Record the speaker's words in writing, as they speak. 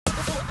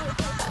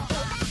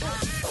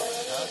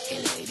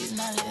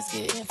now let's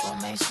get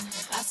information.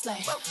 I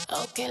slay,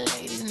 okay,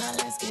 ladies, now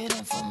let's get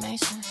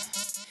information.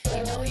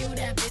 You know you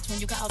that bitch when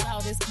you cause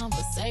all this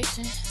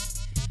conversation.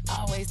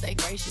 Always stay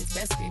gracious,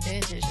 best be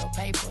bitch is your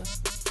paper.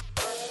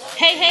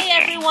 Hey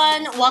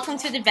everyone, welcome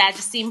to the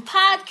Vagicine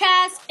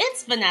Podcast.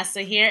 It's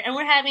Vanessa here, and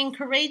we're having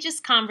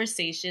courageous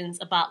conversations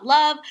about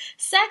love,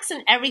 sex,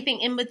 and everything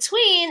in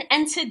between.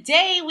 And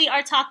today we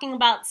are talking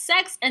about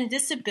sex and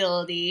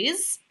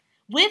disabilities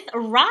with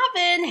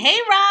Robin. Hey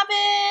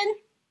Robin!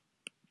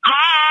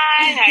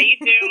 Hi, how you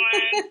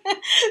doing?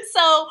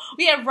 So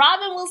we have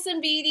Robin Wilson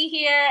Beatty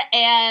here,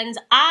 and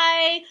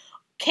I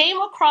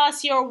came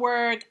across your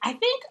work, I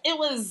think it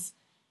was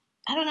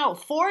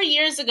 4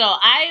 years ago.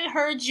 I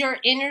heard your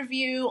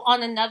interview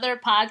on another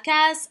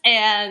podcast,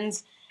 and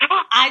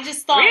I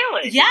just thought,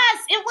 really?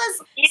 Yes, it was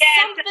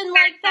something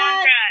like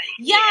that.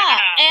 Yeah.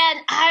 And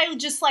I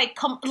just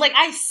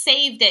I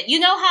saved it. You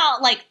know how,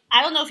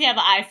 I don't know if you have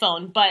an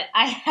iPhone, but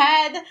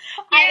I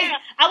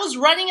was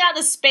running out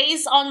of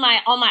space on my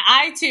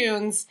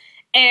iTunes,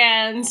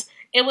 and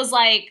it was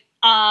like,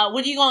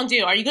 what are you going to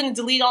do? Are you going to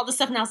delete all this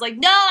stuff? And I was like,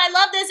 no, I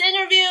love this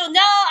interview.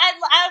 No, I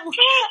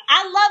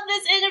love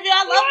this interview.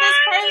 I love this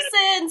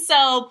person.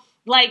 So,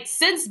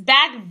 since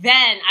back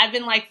then, I've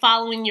been,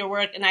 following your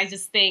work, and I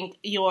just think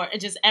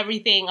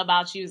everything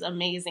about you is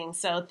amazing.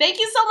 So, thank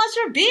you so much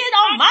for being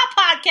on my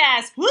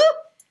podcast. Woo!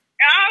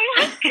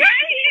 Oh, okay.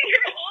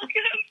 You're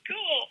welcome.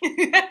 Cool.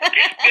 Good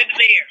to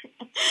be here.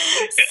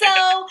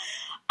 So,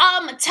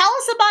 tell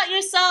us about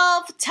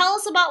yourself. Tell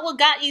us about what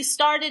got you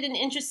started and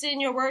interested in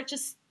your work.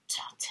 Just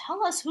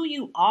tell us who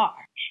you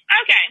are.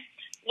 Okay.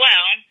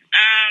 Well,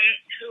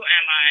 who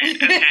am I?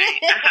 Okay.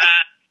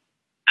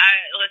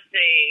 Let's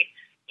see.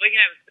 We can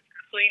have a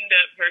cleaned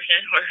up version,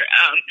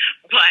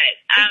 but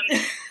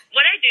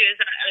what I do is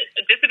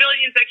a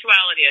disability and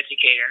sexuality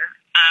educator.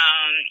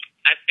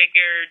 I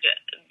figured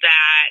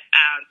that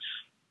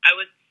I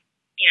was,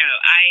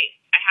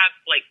 I have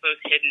both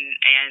hidden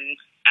and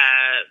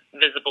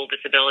visible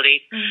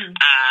disabilities. Mm-hmm.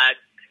 I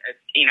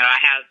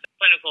have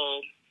clinical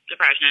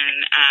depression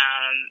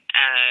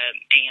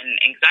and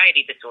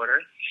anxiety disorder,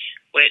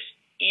 which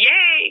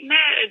yay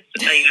meds,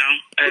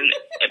 and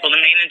able to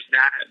manage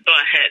that, but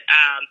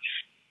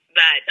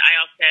I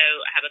also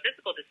have a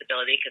physical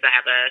disability because I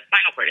have a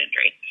spinal cord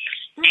injury.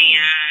 Mm.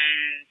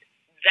 And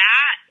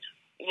that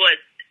was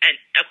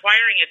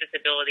acquiring a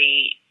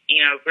disability,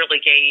 really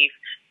gave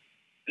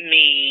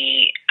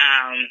me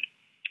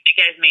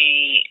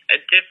a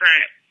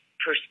different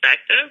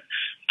perspective,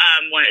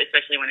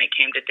 especially when it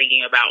came to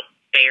thinking about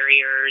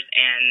barriers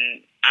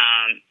and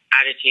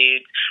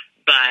attitudes,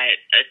 but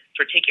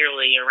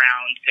particularly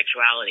around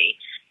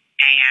sexuality.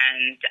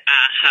 And,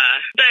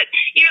 but,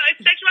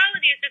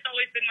 sexuality has just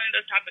always been one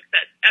of those topics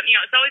that,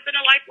 it's always been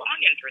a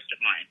lifelong interest of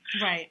mine.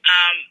 Right.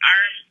 I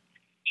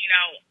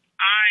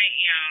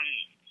am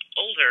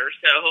older,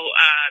 so,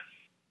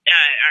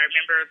 I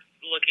remember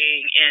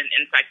looking in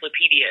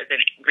encyclopedias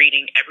and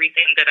reading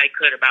everything that I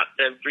could about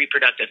the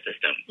reproductive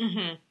system,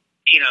 mm-hmm.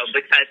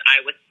 Because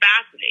I was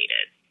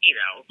fascinated,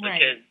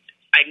 because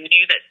I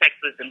knew that sex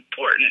was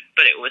important,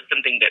 but it was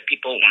something that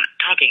people weren't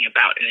talking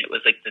about, and it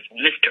was like this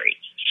mystery,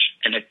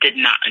 and I did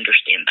not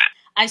understand that.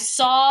 I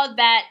saw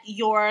that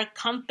your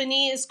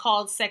company is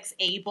called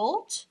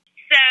Sexabled.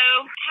 So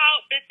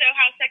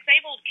how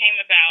Sexabled came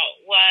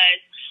about was,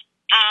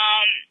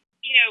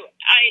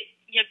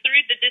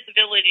 through the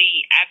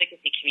disability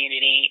advocacy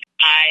community,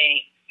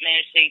 I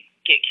managed to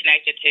get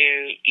connected to,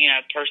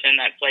 a person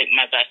that's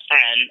my best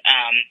friend,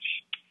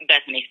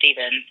 Bethany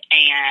Stevens,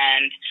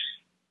 and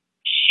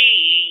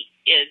she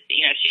is,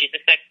 she's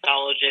a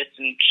sexologist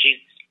and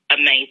she's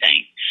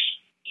amazing.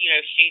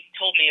 She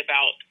told me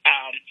about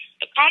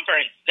a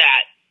conference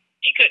that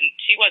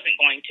she wasn't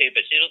going to,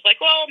 but she was like,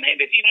 well,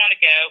 maybe if you want to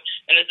go,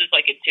 and this is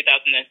in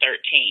 2013.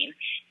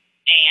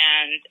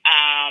 And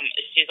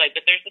she's like,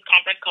 but there's this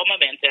conference called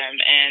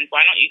Momentum, and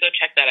why don't you go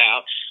check that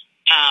out?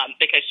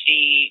 Because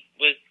she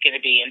was going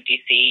to be in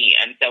DC,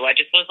 and so I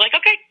just was like,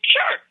 okay,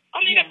 sure,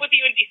 I'll meet up with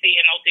you in DC,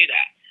 and I'll do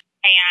that.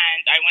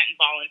 And I went and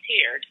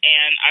volunteered,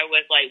 and I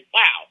was like,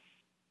 wow,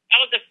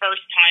 that was the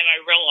first time I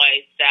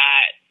realized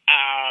that,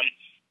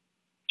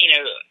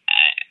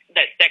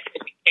 that sex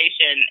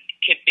education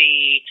could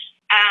be,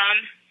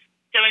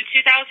 so in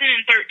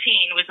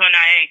 2013 was when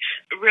I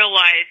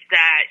realized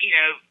that,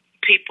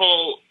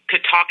 people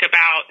could talk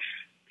about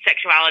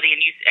sexuality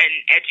and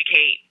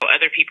educate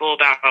other people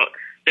about,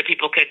 that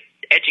people could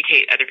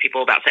educate other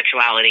people about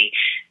sexuality,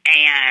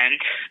 and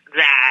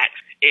that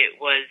it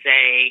was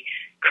a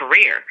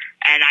career.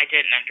 And I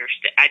didn't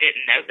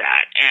know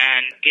that.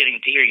 And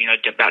getting to hear,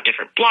 about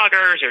different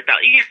bloggers or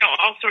about,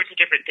 all sorts of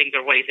different things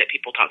or ways that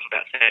people talk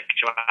about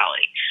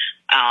sexuality,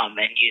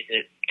 and use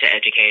it to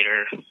educate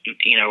or,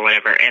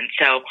 whatever. And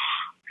so,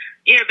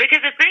 because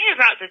the thing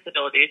about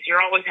disabilities,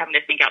 you're always having to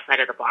think outside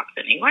of the box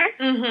anyway.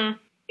 Mm-hmm.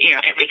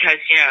 Because,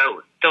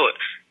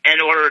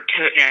 in order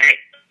to,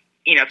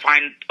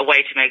 find a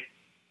way to make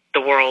the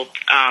world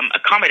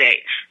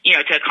accommodate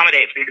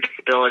for your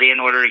disability in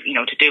order,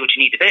 to do what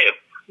you need to do.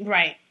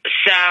 Right.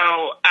 So,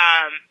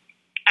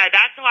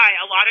 That's why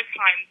a lot of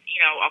times,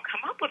 I'll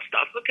come up with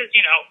stuff because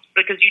you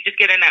just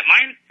get in that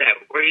mindset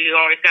where you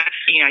always got,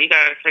 you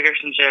got to figure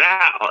some shit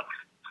out.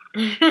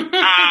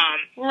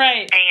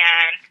 Right.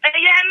 And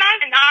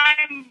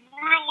I'm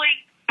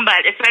really,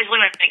 but especially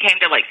when it came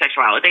to like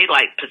sexuality,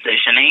 like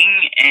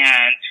positioning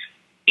and,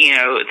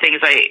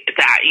 things like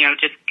that,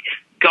 just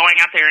going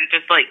out there and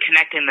just like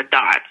connecting the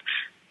dots.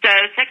 So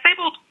Sex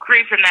Label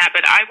grew from that,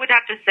 but I would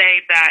have to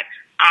say that,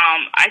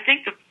 I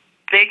think the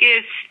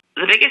biggest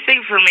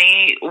thing for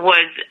me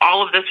was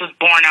all of this was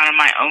born out of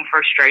my own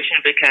frustration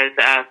because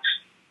of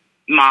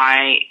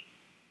my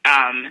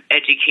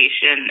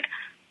education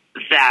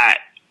that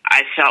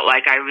I felt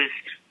like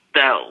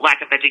the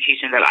lack of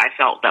education that I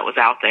felt that was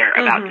out there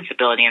about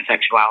disability and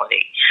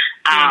sexuality.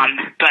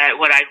 But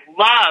what I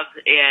love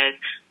is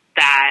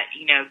that,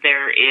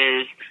 there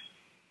is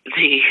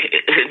we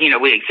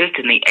exist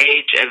in the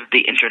age of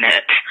the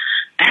internet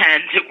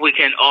and we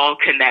can all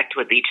connect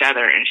with each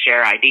other and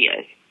share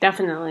ideas.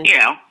 Definitely.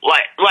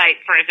 Like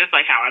for instance,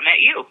 like how I met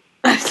you.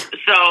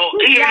 So,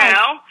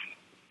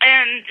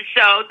 and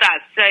so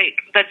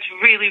that's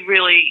really,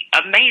 really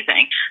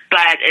amazing.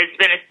 But it's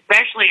been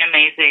especially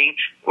amazing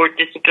for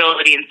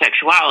disability and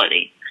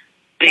sexuality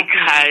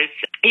because,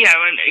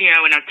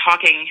 when I'm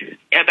talking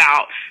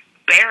about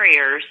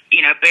barriers,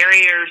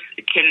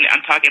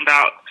 I'm talking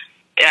about,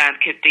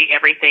 could be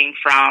everything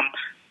from,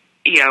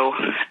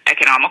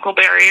 economical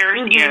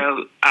barriers,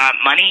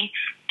 money,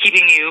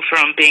 keeping you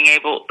from being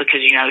able,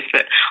 because,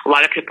 a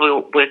lot of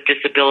people with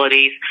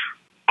disabilities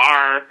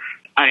are,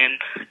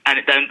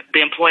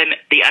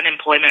 the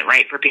unemployment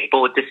rate for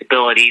people with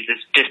disabilities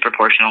is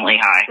disproportionately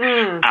high,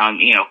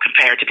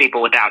 compared to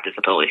people without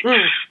disabilities.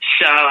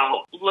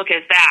 So look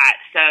at that.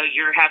 So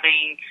you're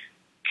having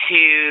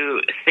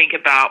to think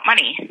about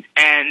money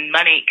and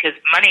because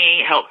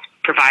money helps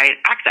provide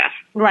access.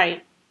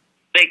 Right.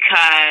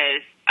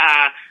 Because,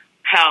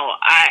 hell,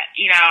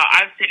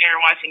 I'm sitting here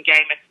watching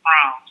Game of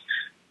Thrones,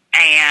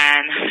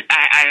 and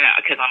I don't know,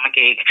 because I'm a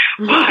geek,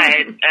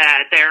 but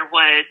there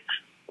was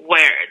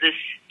where this,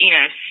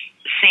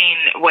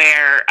 scene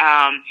where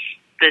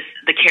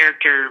the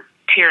character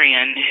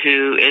Tyrion,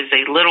 who is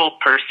a little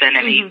person,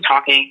 and he's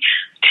talking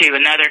to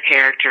another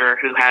character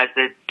who has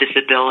a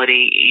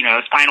disability,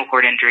 a spinal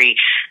cord injury,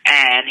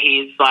 and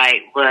he's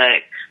like,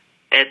 look,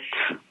 it's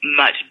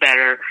much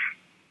better.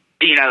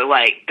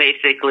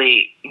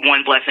 Basically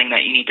one blessing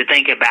that you need to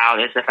think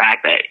about is the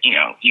fact that,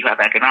 you have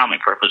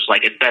economic privilege.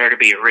 Like, it's better to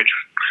be a rich,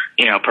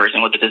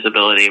 person with a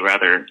disability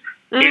rather,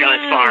 as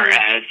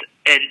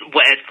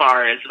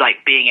far as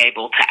like being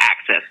able to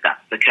access stuff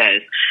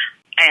because,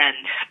 and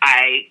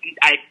I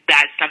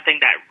that's something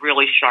that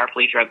really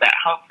sharply drove that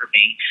home for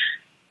me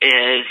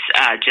is,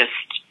 just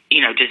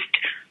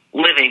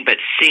living, but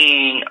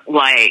seeing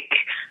like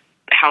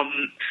how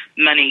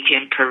money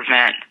can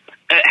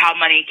how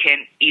money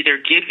can either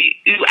give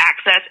you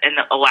access and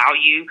allow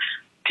you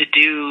to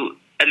do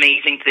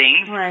amazing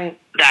things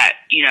that,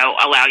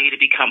 allow you to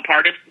become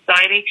part of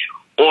society,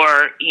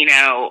 or,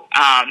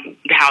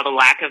 how the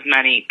lack of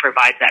money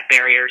provides that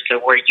barrier so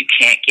where you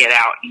can't get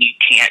out and you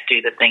can't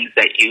do the things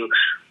that you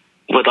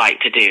would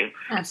like to do.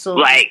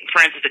 Absolutely. Like,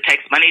 for instance, it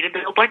takes money to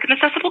build like an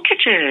accessible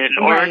kitchen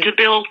or to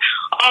build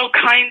all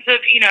kinds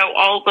of,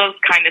 all those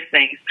kind of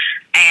things.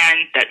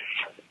 And that's,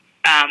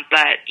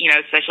 but,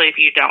 especially if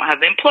you don't have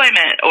the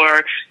employment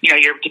or,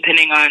 you're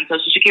depending on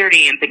Social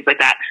Security and things like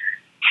that.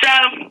 So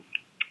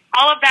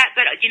all of that,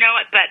 but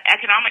but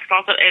economics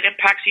also, it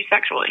impacts you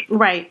sexually.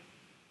 Right.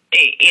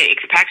 It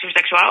impacts your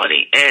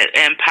sexuality. It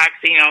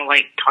impacts,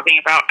 like talking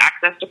about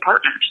access to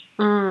partners,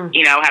 having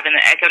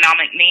the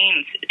economic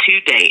means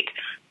to date.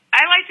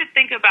 I like to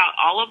think about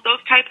all of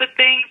those type of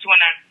things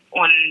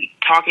when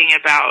talking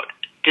about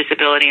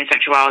disability and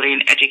sexuality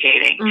and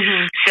educating.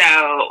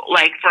 So,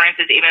 like, for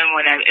instance, even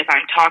if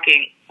I'm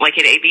talking, like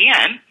at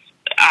AVN,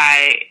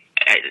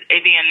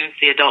 AVN is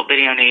the Adult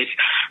Video News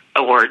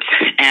Awards,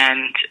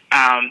 and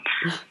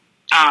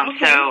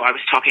so I was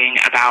talking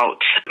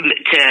about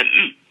to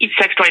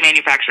sex toy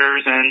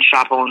manufacturers and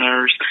shop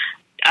owners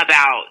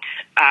about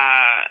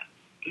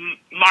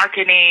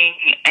marketing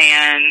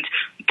and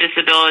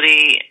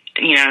disability,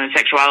 and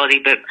sexuality,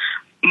 but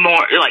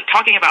more like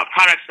talking about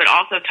products, but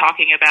also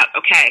talking about,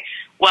 okay,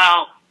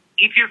 well,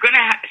 if you're going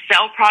to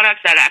sell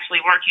products that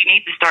actually work, you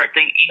need to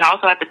you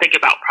also have to think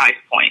about price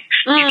points.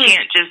 You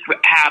can't just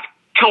have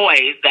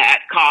toys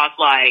that cost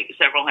like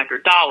several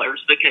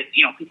 $100s because,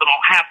 people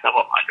don't have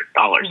several $100s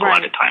a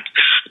lot of times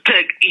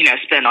to,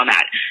 spend on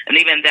that. And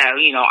even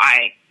though,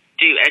 I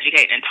do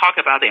educate and talk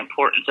about the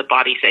importance of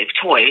body safe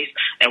toys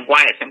and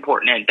why it's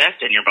important to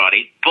invest in your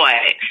body,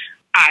 but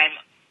I'm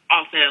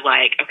also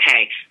like,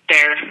 okay,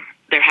 there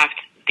have to,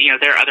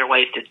 there are other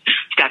ways to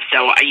stuff.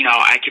 So,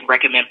 I can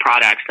recommend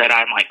products that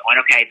I'm like,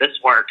 okay, this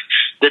works.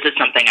 This is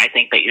something I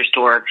think that your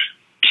store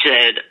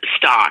should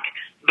stock.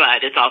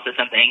 But it's also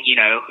something,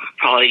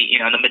 probably,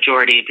 the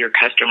majority of your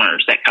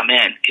customers that come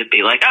in could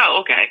be like, oh,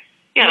 okay,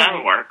 yeah,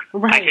 that'll work.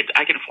 I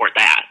can afford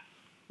that.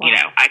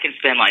 Wow. I can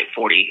spend like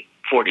 $40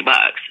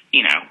 bucks,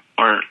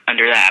 or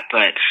under that.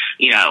 But,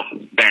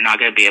 they're not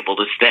going to be able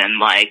to spend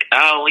like,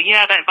 oh,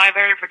 yeah, that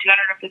Vivarium for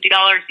 $250.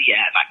 Yeah,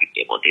 I'm not going to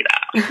be able to do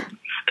that.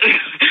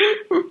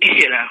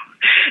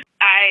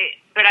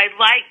 But I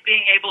like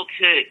being able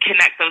to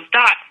connect those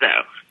dots,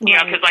 though.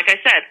 Because like I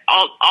said,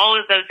 all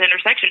of those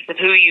intersections of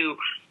who you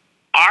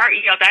are,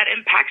 that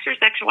impacts your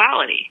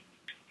sexuality.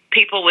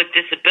 People with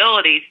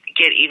disabilities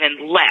get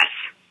even less,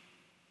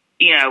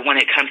 when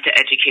it comes to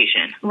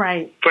education,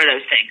 right, for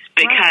those things,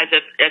 because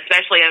of,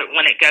 especially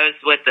when it goes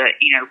with the,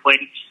 when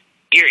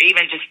you're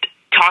even just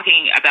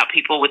talking about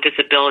people with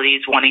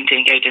disabilities wanting to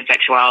engage in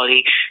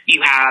sexuality,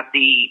 you have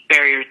the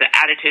barriers, the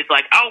attitudes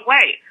like, oh,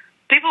 wait,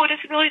 people with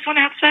disabilities want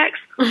to have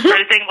sex? Or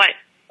the thing like,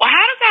 well,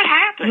 how does that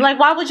happen? Like,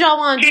 why would y'all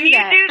want to do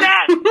that? Can you do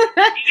that?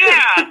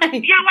 Yeah.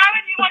 Yeah, why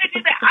would you want to do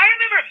that? I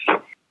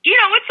remember,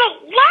 it's a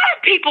lot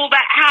of people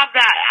that have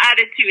that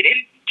attitude,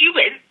 and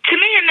to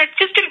me, and it's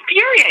just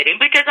infuriating,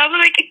 because I was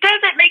like, it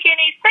doesn't make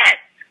any sense.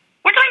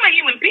 We're talking about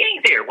human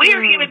beings here. We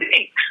are human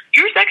beings.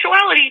 Your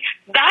sexuality,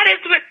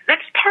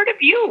 that's part of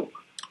you.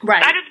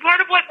 Right. That is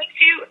part of what makes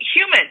you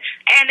human,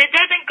 and it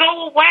doesn't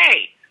go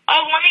away.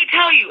 Oh, let me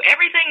tell you,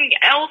 everything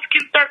else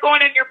can start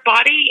going in your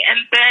body,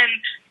 and then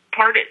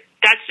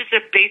that's just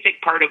a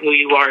basic part of who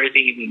you are as a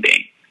human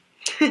being.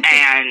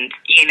 And,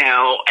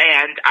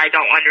 and I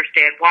don't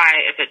understand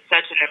why, if it's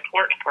such an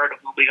important part of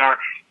who we are,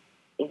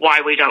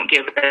 why we don't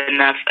give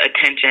enough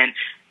attention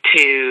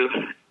to,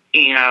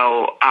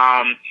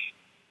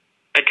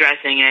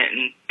 addressing it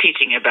and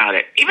teaching about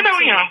it. Even though,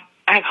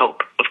 I have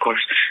hope, of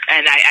course.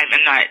 And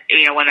I'm not,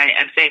 when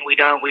I'm saying we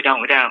don't,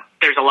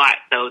 there's a lot,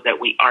 though, that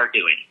we are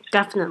doing.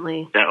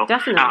 Definitely. So,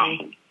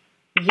 definitely.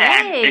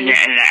 Yay. And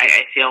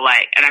I feel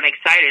like, and I'm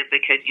excited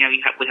because,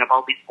 we have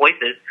all these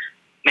voices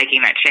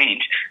making that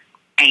change.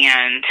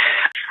 And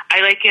I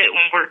like it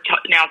when we're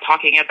now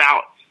talking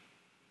about,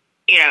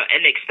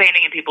 and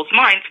expanding in people's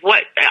minds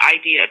what the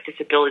idea of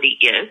disability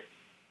is,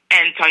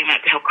 and talking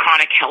about how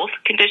chronic health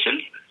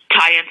conditions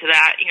tie into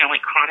that,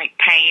 like chronic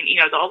pain,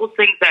 all those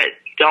things that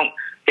you don't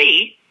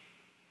see.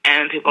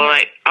 And people are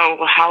like, oh,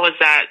 well, how is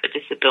that a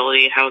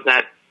disability? How does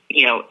that,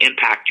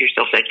 impact your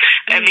self-sex?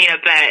 I mean, I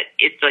bet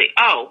it's like,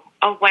 oh,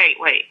 wait,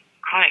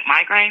 chronic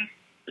migraine?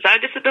 Is that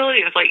a disability?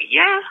 And it's like,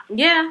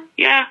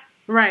 yeah.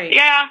 Right.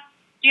 Yeah.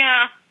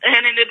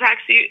 And it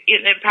impacts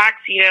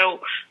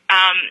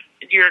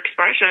your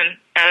expression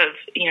of,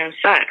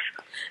 sex.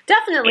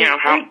 Definitely.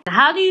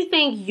 How do you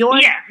think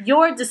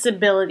your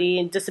disability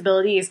and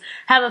disabilities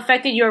have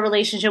affected your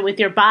relationship with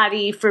your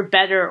body for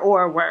better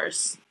or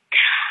worse?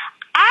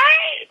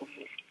 I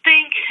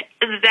think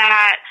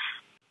that,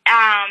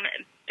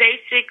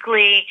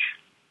 basically,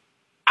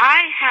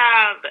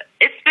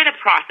 it's been a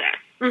process.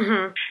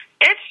 Mm-hmm.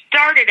 It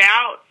started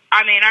out,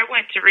 I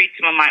went to read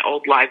some of my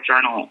old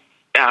LiveJournal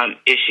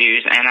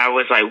issues, and I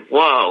was like,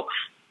 whoa,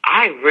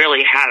 I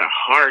really had a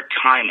hard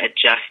time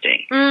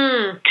adjusting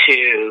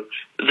to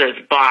this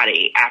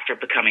body after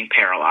becoming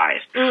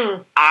paralyzed.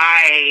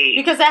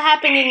 Because that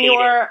happened in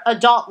your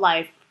adult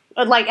life,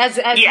 like as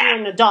you're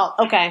an adult.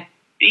 Okay.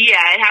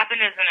 Yeah, it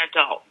happened as an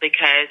adult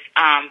because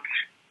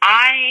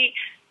I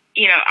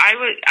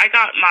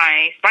got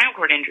my spinal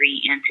cord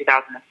injury in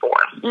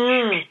 2004,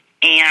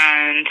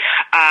 and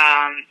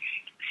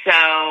so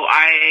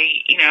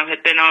I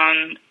had been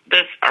on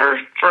this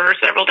earth for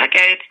several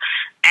decades,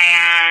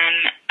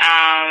 and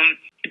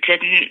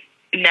didn't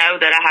know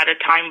that I had a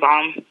time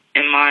bomb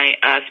in my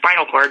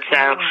spinal cord. So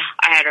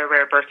I had a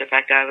rare birth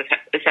defect. I was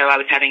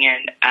having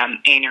an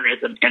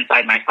aneurysm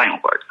inside my spinal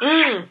cord,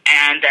 and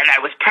then I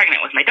was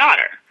pregnant with my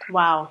daughter.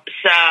 Wow.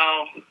 So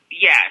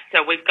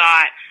so we've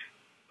got,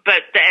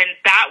 but then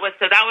that was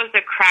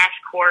the crash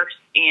course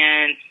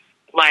in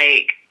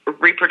like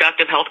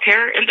reproductive health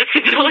care and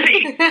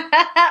disability.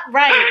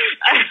 Right.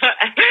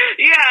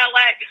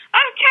 Like,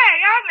 okay,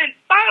 I'm in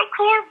spinal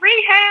cord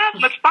rehab.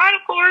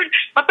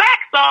 My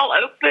back's all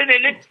open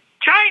and it's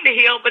trying to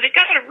heal, but it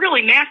got a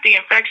really nasty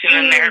infection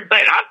in there.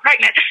 But I'm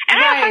pregnant, and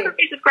I have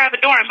hypermesis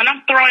gravidorum, and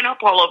I'm throwing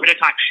up all over the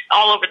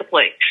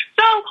place.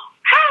 So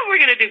how are we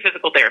going to do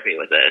physical therapy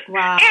with this?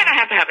 Wow. And I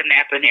have to have a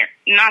nap in here.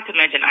 Not to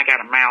mention I got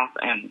a mouth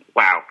and,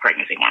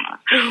 pregnancy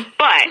hormones.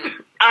 But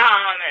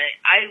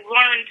I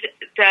learned,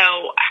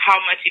 though, how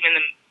much even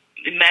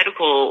the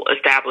medical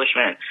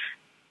establishment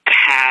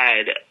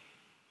had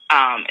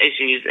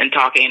issues in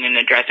talking and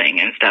addressing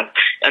and stuff,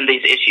 and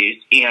these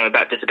issues,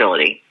 about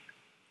disability.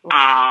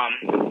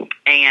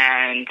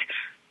 And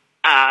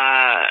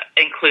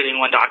including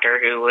one doctor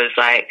who was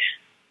like,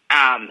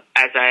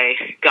 as I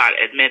got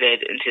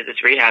admitted into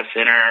this rehab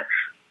center,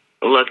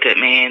 looked at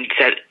me and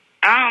said,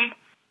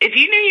 if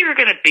you knew you were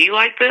going to be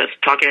like this,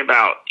 talking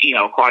about,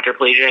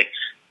 quadriplegic,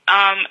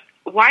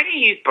 why do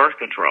you use birth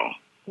control?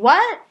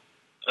 What?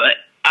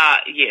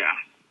 Yeah.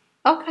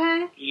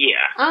 Okay.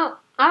 Yeah. Oh,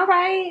 all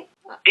right.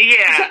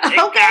 Yeah,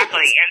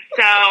 exactly. And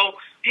so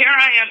here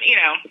I am,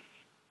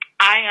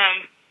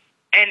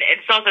 and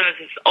it's also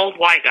this old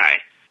white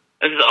guy.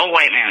 This is an old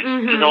white man.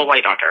 This is an old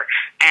white doctor.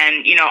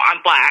 And,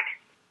 I'm black.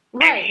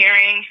 Right. And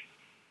hearing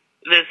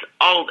this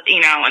old,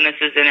 and this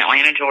is in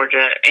Atlanta,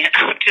 Georgia, and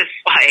I'm just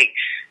like,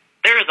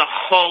 there is a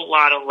whole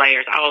lot of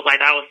layers. I was like,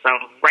 that was some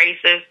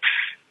racist,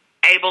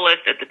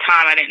 ableist. At the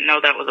time, I didn't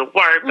know that was a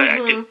word, but I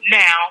do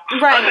now.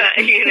 Right.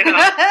 You know,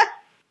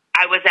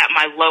 I was at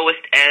my lowest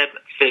ebb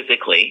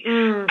physically.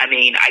 I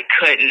mean, I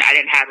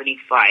didn't have any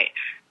fight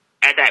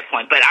at that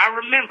point. But I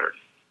remember,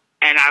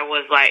 and I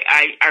was like,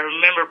 I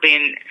remember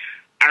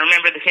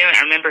the feeling,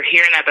 I remember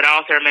hearing that, but I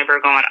also remember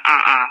going,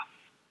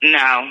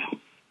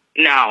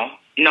 no,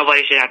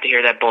 nobody should have to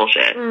hear that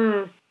bullshit.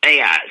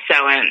 Yeah,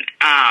 so, and,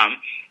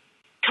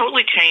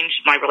 totally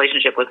changed my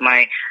relationship with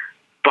my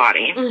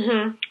body,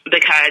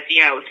 because,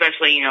 you know,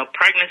 especially, you know,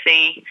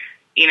 pregnancy,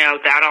 you know,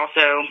 that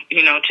also,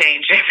 you know,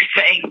 changed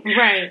everything.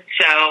 Right.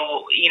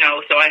 So, you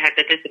know, so I had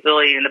the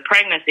disability in the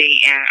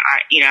pregnancy,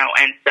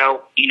 and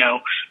so, you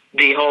know,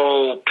 the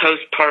whole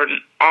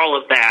postpartum, all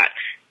of that,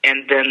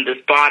 and then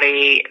this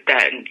body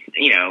that,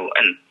 you know,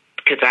 and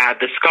because I had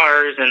the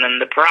scars and then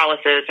the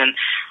paralysis, and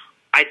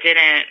I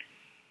didn't,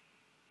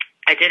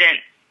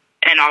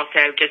 and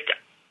also just,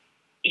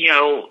 you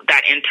know,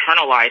 that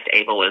internalized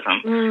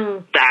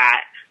ableism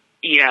that,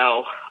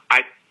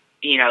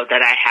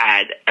 that I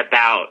had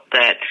about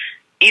that,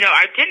 you know,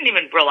 I didn't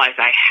even realize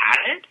I had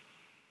it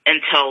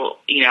until,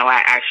 you know,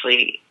 I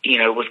actually, you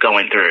know, was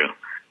going through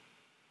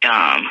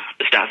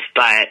stuff.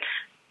 But,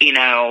 you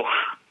know,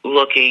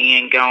 looking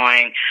and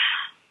going,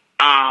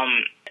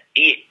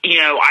 you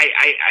know,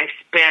 I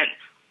spent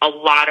a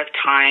lot of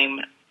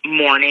time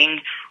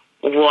mourning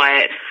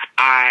what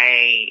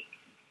I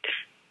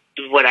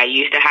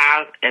used to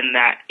have, and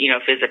that, you know,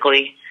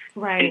 physically,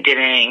 right, and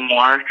didn't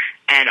anymore.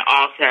 And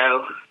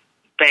also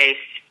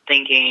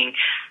thinking,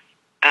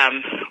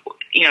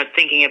 you know,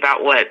 thinking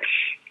about what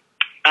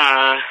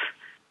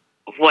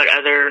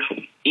other,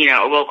 you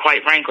know, well,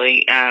 quite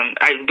frankly,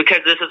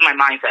 because this is my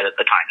mindset at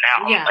the time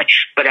now, yeah.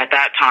 But at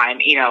that time,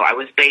 you know, I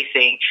was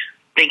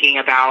thinking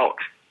about,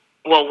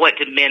 well, what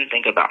did men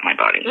think about my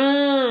body?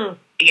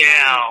 You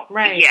know,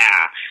 right.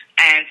 Yeah.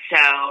 And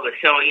so,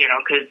 you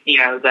know, cause, you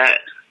know, that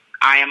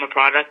I am a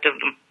product of,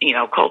 you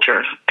know,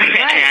 culture, right.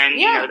 and,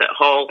 you know, the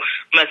whole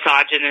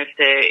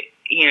misogynistic,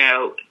 you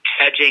know,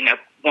 judging a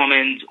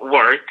woman's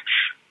worth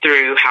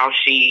through how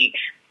she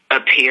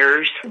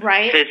appears,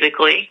 right,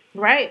 physically.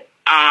 Right.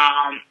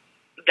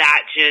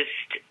 That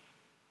just,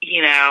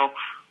 you know,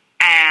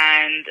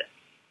 and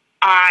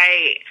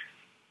I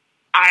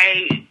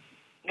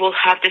will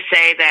have to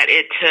say that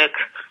it took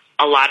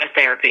a lot of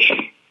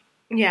therapy.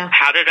 Yeah.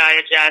 How did I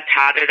adjust?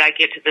 How did I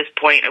get to this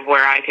point of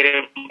where I could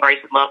embrace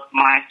and love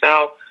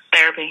myself?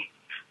 Therapy.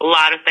 A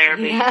lot of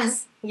therapy.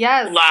 Yes.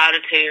 A lot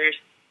of tears.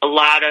 A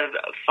lot of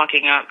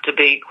fucking up, to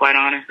be quite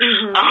honest.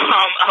 Mm-hmm.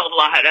 A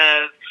lot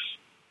of,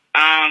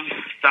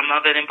 some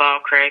of it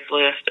involved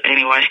Craigslist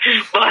anyway,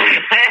 but,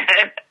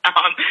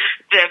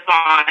 to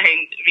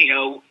find, you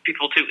know,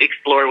 people to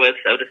explore with,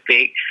 so to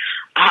speak.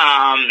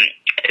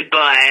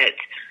 But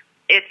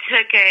it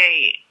took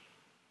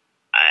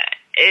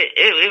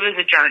it was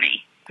a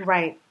journey.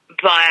 Right.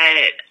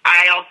 But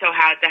I also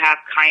had to have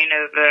kind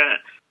of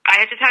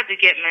I just had to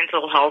get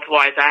mental health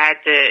wise. I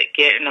had to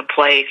get in a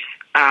place,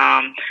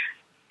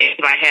 in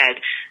my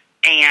head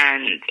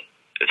and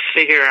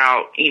figure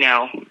out, you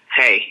know,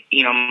 hey,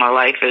 you know, my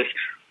life is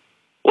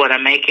what I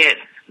make it.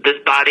 This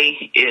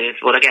body is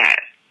what I got.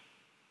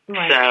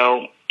 Right.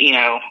 So, you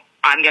know,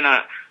 and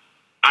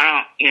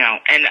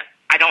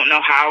I don't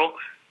know how,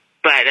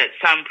 but at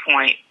some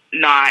point,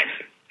 not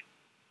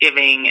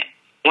giving,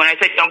 when I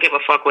say don't give a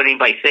fuck what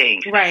anybody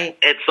thinks, right,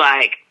 it's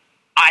like,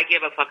 I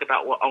give a fuck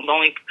about the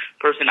only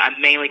person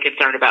I'm mainly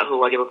concerned about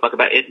who I give a fuck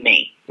about is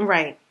me.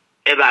 Right.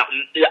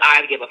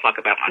 I give a fuck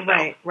about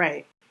myself.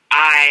 Right.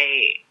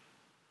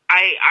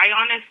 I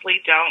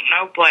honestly don't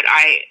know, but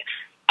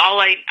all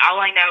I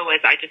know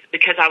is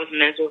because I was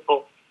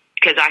miserable,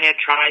 because I had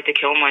tried to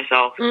kill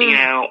myself, you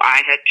know,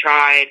 I had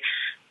tried,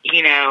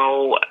 you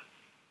know,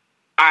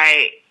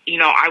 I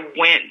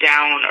went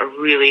down a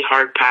really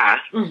hard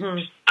path.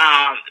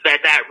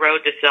 That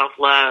road to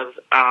self-love,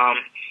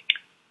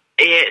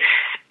 it,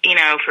 you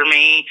know, for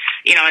me,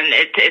 you know, and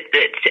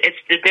it's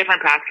a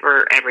different path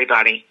for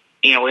everybody.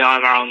 You know, we all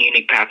have our own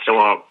unique paths to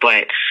walk,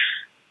 but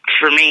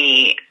for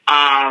me,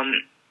 I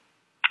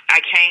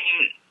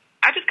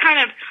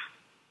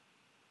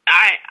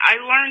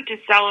learned to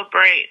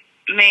celebrate,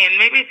 man,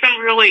 maybe some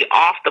really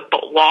off the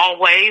wall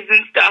ways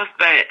and stuff,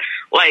 but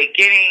like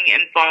getting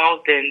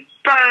involved in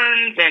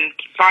burns and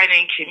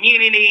finding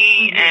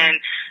community and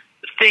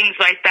things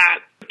like that.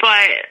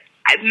 But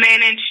I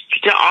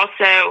managed to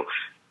also,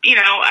 you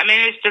know,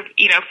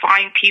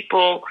 find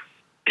people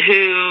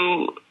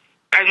who,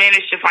 I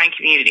managed to find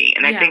community.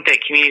 And I think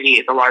that community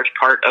is a large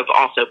part of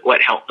also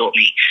what helped build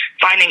me.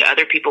 Finding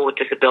other people with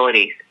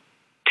disabilities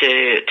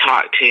to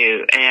talk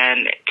to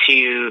and to,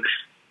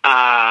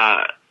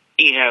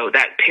 you know,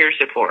 that peer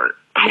support.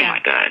 Oh my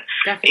God.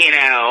 Definitely. You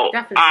know,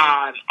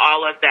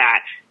 all of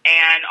that.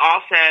 And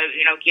also,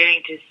 you know,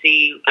 getting to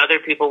see other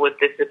people with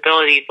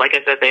disabilities, like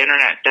I said, the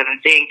internet stuff,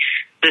 and seeing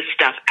this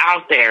stuff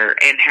out there,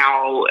 and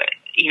how,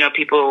 you know,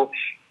 people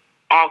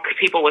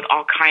with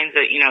all kinds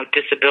of, you know,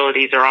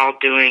 disabilities are all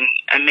doing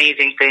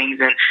amazing things.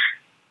 And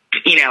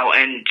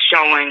and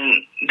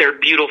showing their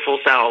beautiful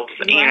selves,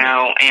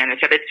 and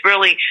so it's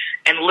really,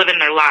 and living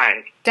their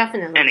lives.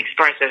 Definitely. And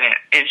expressing it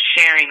and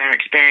sharing their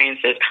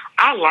experiences.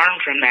 I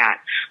learned from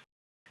that.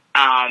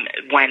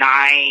 When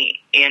I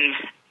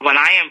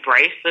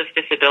embrace this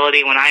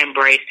disability, when I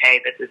embrace, hey,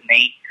 this is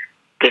me,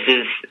 this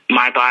is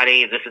my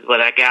body, this is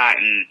what I got,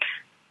 and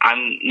I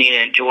need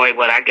to enjoy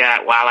what I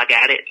got while I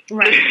got it,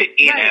 right.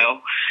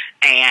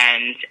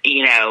 and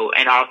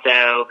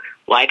also,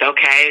 like,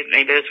 okay,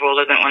 maybe this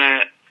world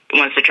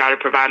wants to try to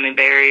provide me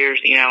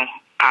barriers,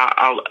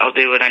 I'll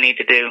do what I need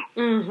to do.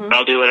 Mm-hmm.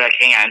 I'll do what I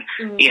can.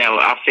 Mm-hmm.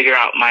 I'll figure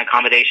out my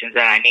accommodations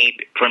that I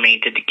need for me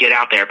to get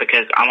out there,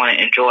 because I want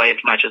to enjoy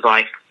as much of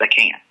life as I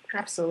can.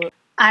 Absolutely.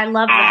 I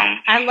love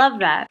that. I love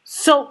that.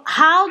 So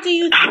how do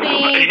you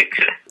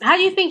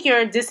think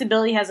your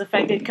disability has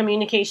affected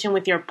communication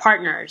with your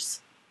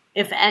partners,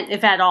 if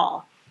at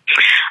all?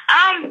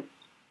 I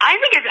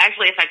think it's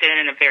actually affected it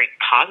in a very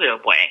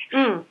positive way.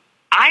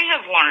 I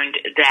have learned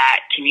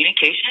that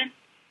communication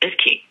is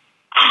key.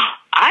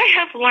 I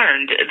have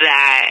learned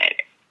that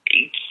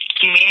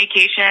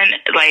communication,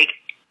 like,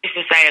 is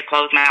to say, a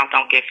closed mouth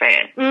don't get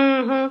fed.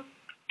 Mm-hmm.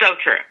 So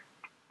true.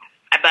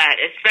 But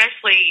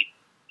especially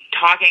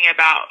talking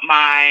about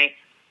my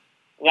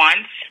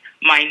wants,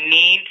 my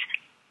needs,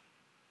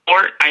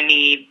 or I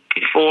need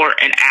before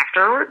and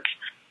afterwards,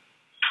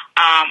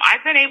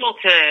 I've been able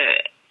to,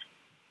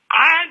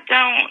 I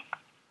don't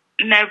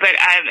know, but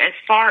as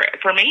far,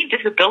 for me,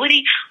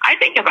 disability, I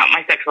think about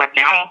my sex life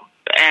now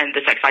and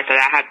the sex life that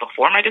I had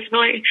before my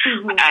disability.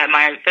 Mm-hmm.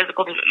 My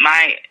physical,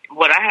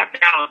 what I have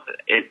now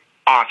is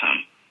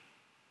awesome.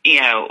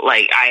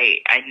 Like,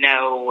 I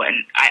know,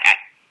 and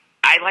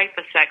I like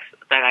the sex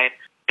that I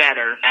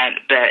better,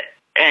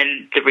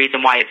 and the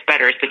reason why it's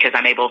better is because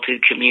I'm able to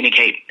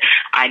communicate.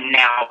 I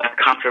now am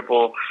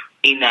comfortable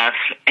enough,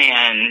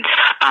 and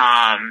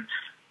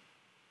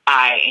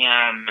I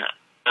am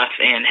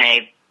saying,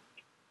 hey,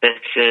 this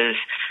is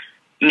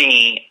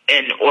me,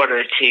 in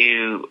order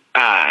to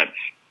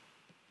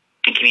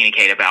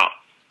communicate about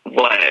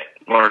what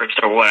works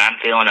or what I'm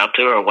feeling up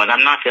to or what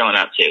I'm not feeling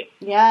up to.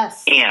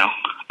 Yes.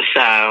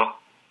 So I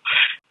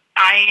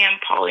am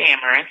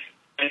polyamorous,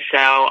 and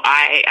so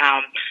I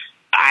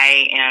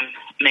am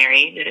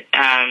married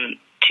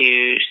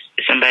to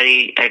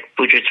somebody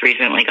who just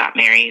recently got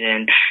married,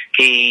 and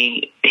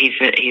he's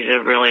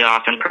a really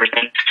awesome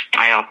person.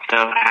 I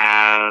also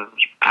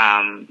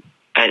have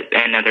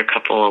another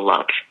couple of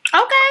loves.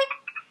 Okay.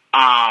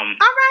 All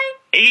right.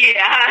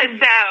 Yeah. Or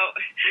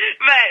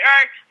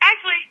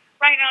actually,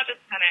 right now,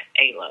 just kind of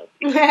a love.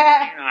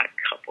 Not a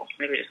couple,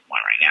 maybe just one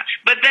right now.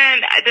 But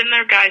then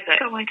there are guys that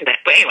go into that.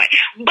 But anyway,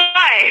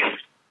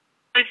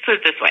 let's put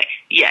it this way.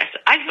 Yes,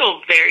 I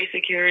feel very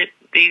secure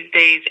these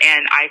days,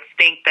 and I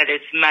think that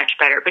it's much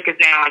better because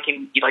now I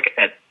can, like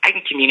I said, I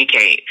can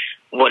communicate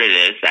what it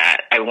is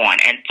that I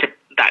want, and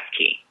that's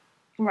key.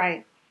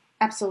 Right.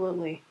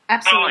 Absolutely. When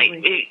I'm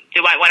honest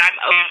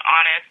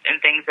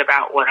and things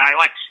about what I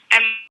want,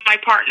 and my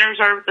partners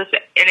are the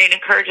same, and it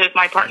encourages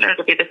my partner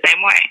to be the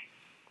same way.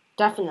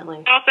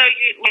 Definitely. Also,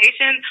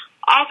 mutilation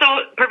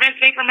also prevents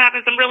me from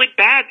having some really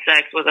bad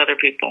sex with other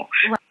people.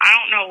 Right. I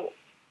don't know.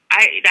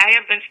 I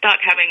have been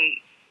stuck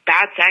having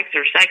bad sex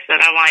or sex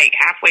that I'm like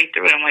halfway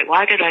through it. I'm like,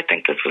 why did I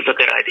think this was a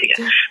good idea?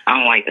 I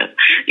don't like this,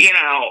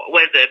 because,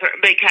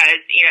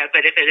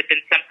 but if it had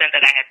been something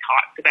that I had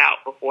talked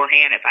about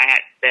beforehand, if I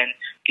had been,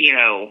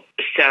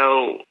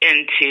 so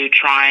into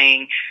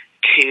trying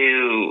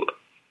to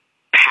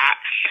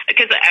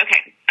because,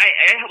 okay,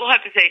 I will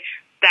have to say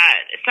that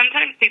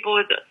sometimes people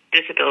with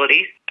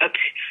disabilities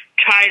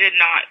try to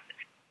not,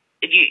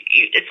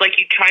 it's like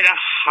you try to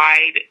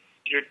hide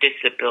your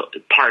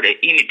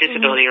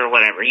disability or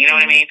whatever, you know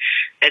what I mean?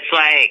 It's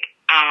like,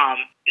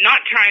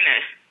 not trying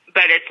to,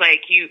 but it's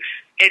like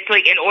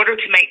in order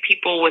to make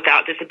people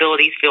without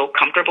disabilities feel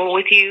comfortable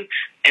with you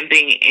and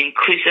being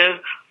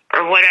inclusive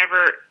or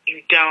whatever,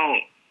 you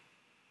don't,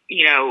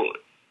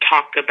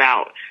 talk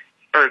about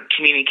or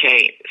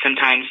communicate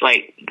sometimes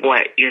like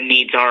what your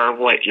needs are,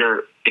 what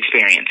you're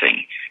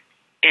experiencing.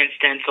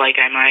 Instance, like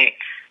I might,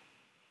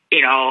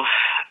 well,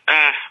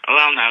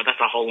 no,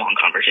 that's a whole long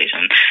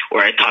conversation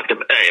where I talked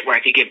about, where I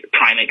could give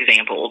prime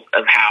examples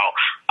of how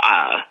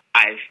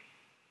I've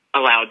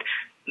allowed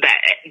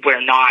that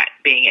we're not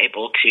being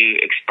able to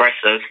express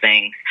those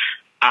things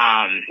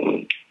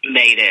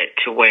made it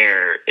to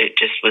where it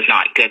just was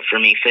not good for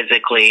me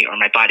physically or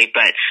my body,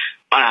 but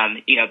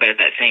but at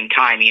that same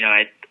time,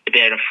 I'd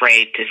been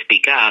afraid to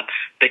speak up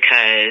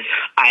because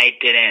I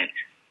didn't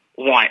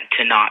want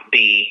to not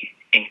be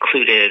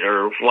included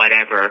or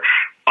whatever,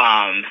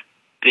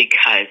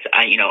 because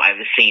I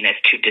was seen as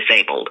too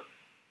disabled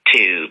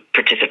to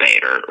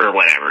participate or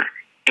whatever,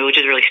 which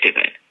is really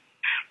stupid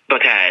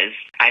because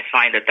I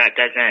find that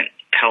doesn't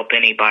help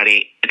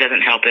anybody. It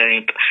doesn't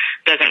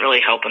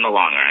really help in the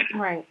long run.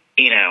 Right.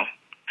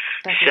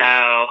 Definitely.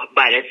 So,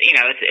 but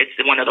it's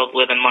one of those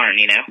live and learn,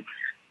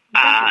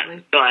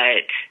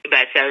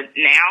 but so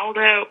now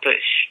though,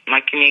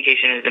 my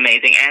communication is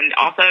amazing. And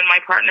also my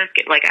partner,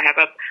 like I have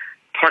a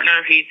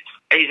partner, he's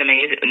he's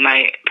amazing.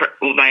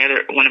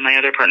 One of my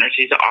other partners,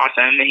 he's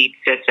awesome. And he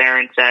sits there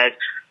and says,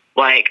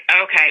 like,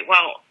 okay,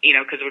 well,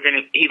 because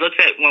he looks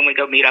at when we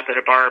go meet up at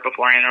a bar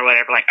beforehand or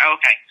whatever, like, oh,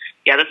 okay,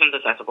 yeah, this one's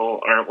accessible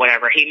or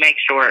whatever. He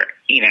makes sure,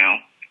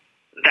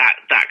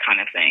 that kind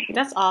of thing.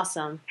 That's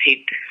awesome.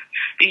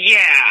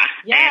 Yeah.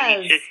 Yes.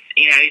 And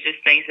he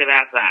just thinks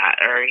about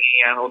that, or,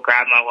 he'll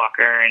grab my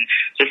walker and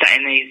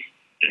he's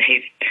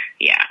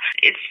yeah.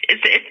 It's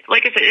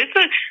like I said,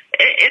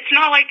 it's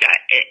not like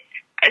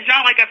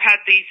I've had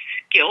these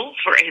skills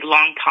for a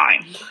long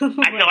time.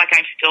 I feel like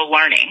I'm still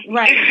learning.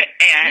 Right.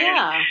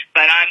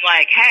 But I'm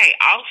like, hey,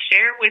 I'll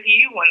share with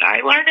you when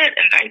I learn it,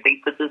 and I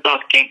think this is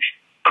okay.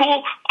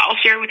 Cool. I'll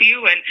share with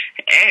you,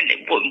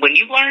 and when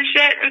you learn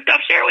shit and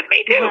stuff, share with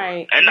me too.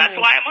 Right, and that's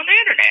why I'm on the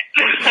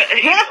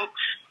internet.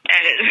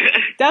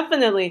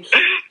 Definitely.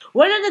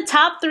 What are the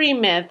top 3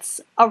 myths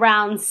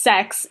around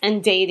sex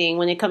and dating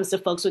when it comes to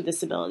folks with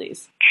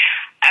disabilities?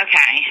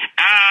 Okay.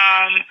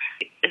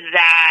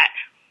 That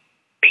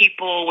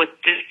people with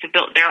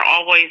disability, they're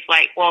always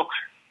like, well,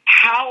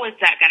 how is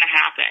that going to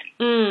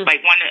happen?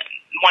 Like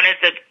one of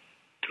the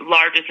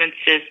largest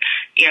instances,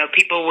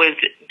 people with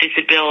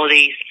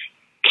disabilities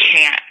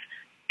can't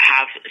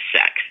have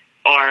sex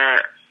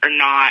or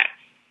not.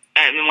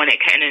 I mean, when it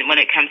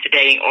comes to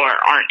dating, or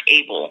aren't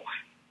able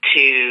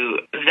to.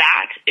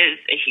 That is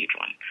a huge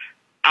one.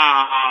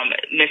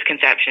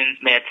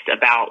 Misconceptions, myths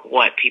about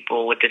what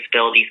people with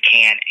disabilities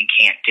can and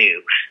can't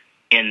do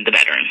in the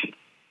bedroom,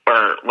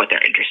 or what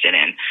they're interested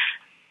in.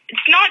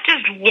 It's not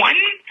just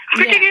one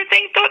particular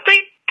thing. Don't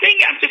they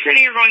think I'm just sitting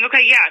here going,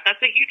 okay, yeah,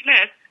 that's a huge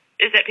myth,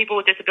 is that people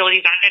with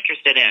disabilities aren't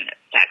interested in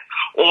sex,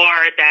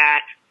 or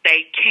that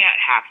they can't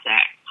have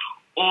sex,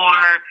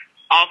 or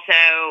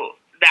also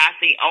that's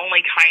the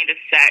only kind of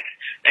sex,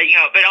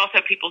 but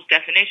also people's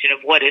definition of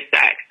what is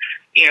sex,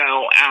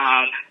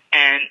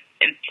 and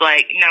it's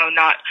like, no,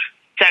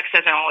 sex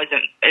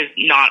is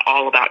not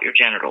all about your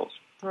genitals,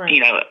 right.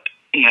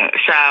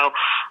 So,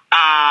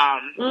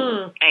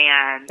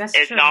 and that's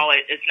it's true.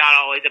 It's not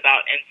always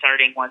about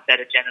inserting one set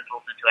of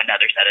genitals into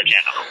another set of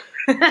genitals,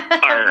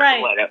 or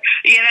right. whatever,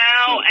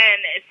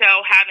 and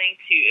so having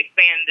to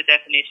expand the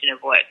definition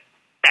of what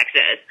sex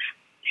is.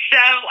 So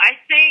I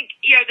think,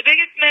 the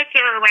biggest myths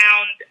are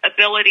around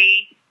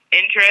ability,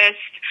 interest,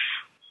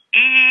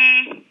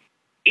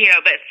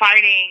 but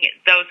fighting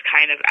those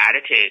kind of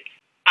attitudes.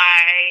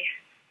 I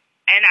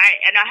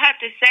have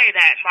to say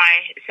that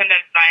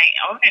sometimes my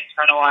own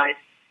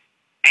internalized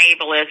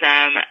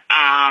ableism,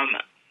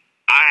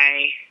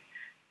 I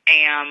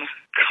am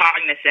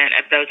cognizant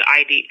of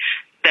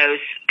those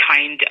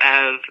kind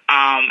of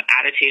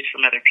attitudes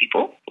from other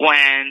people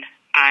when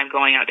I'm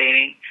going out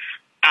dating.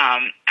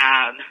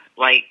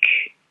 Like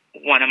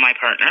one of my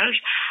partners,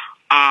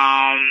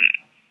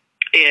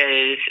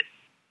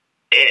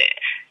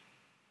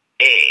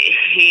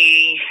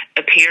 he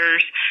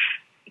appears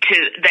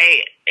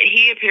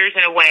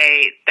in a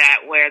way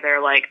that where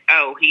they're like,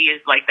 oh, he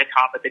is like the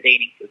top of the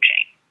dating food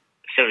chain,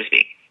 so to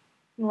speak.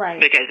 Right.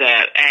 Because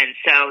and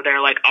so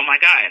they're like, oh my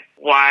God,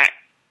 why?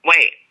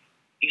 Wait,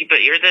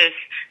 but you're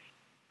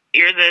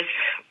this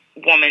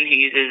woman who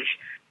uses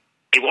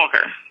a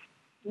walker.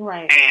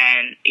 Right.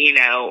 And,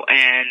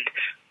 and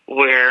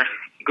we're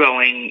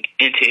going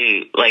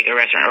into like a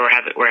restaurant, or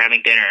we're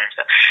having dinner,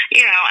 so,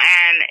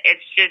 and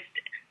it's just,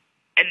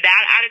 and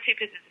that attitude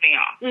pisses me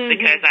off,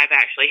 because I've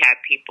actually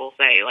had people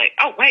say like,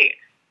 oh wait,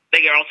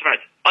 the girls are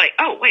like,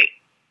 oh wait,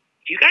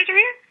 you guys are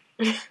here?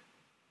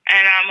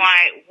 And I'm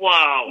like,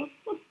 whoa.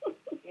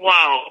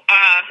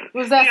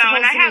 Was that supposed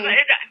and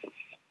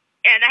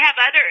I have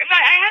other,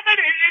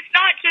 and it's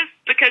not just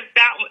because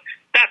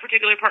that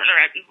particular partner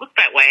looked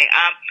that way.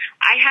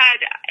 I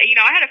had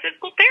a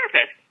physical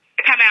therapist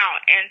come out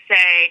and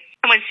say,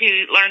 when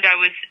she learned I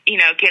was,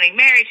 getting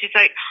married, she's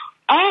like,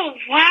 oh,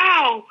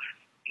 wow,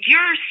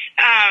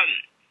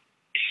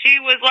 she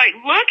was like,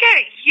 look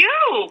at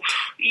you.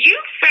 You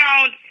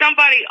found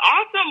somebody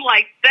awesome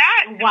like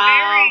that.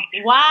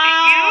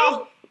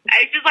 Wow.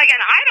 It's just like,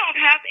 and I don't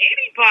have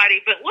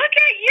anybody, but look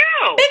at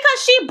you. Because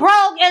she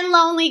broke and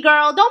lonely,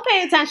 girl. Don't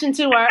pay attention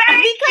to her.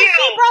 She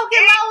broke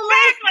and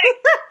lonely.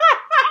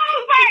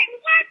 Oh, wait,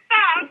 what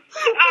the?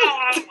 Oh,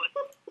 I was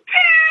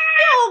pissed.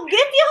 If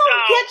you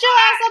don't get your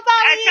ass up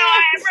out of here. So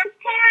I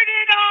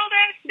reported all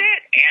that shit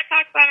and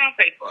talked about it on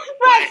Facebook.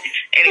 Right.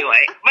 But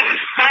anyway,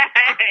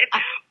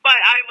 but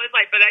I was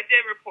like, but I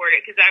did report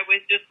it because I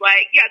was just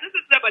like, yeah, this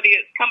is somebody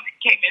that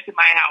came into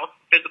my house,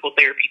 physical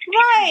therapy.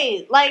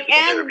 Right. Like,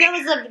 and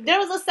there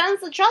was a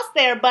sense of trust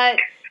there, but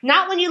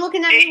not when you're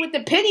looking at me with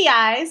the pity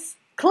eyes.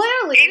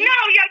 Clearly.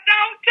 No, you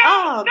don't.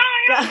 No,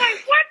 I'm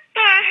like, what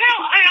the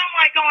hell? And I'm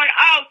like going,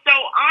 so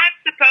I'm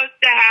supposed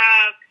to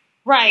have,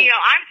 right.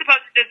 I'm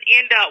supposed to just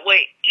end up with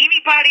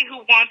anybody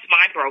who wants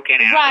my broken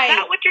out. Right. Is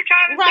that what you're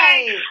trying to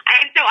say?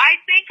 And so I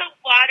think a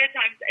lot of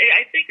times,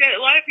 a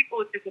lot of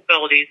people with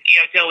disabilities,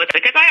 deal with it.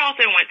 Because I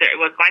also went there,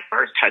 it was my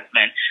first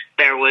husband.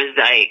 There was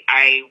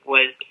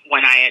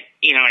when I had,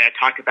 and I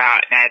talked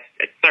about, and I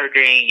had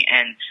surgery,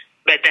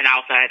 but then I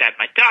also had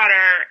my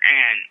daughter,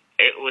 and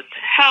it was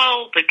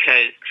hell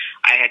because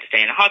I had to stay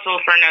in the hospital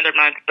for another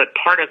month, but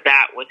part of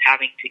that was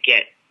having to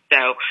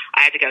so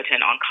I had to go to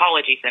an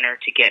oncology center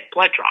to get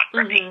blood drawn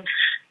from me.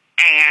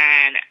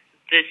 And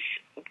this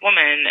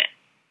woman,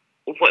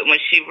 when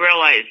she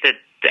realized that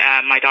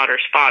my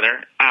daughter's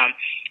father,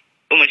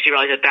 when she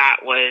realized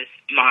that was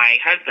my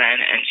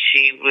husband, and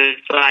she was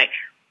like,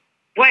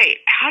 wait,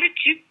 how did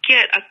you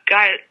get a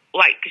guy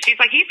like, cause she's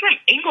like, he's from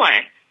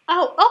England.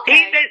 Oh,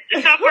 okay.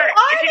 Who are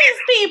these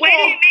people? What do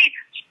you mean?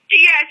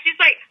 Yeah, she's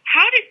like,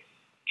 how did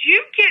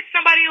you get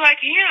somebody like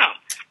him?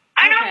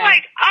 And I'm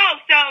like,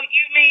 so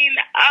you mean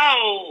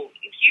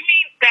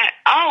that,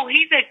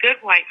 he's a good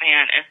white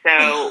man, and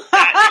so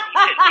that he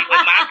shouldn't be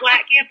with my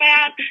black camp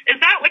ass? Is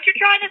that what you're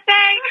trying to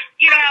say?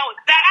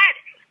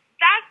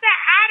 That's the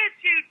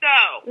attitude,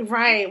 though.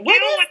 Right. What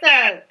is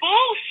that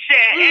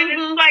bullshit? And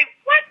it's like,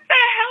 what the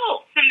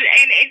hell? And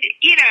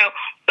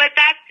but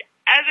that's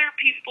other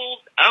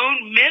people's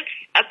own myths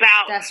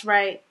about that's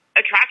right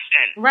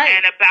attraction, right,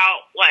 and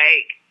about what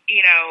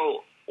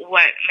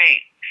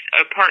makes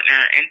a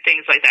partner and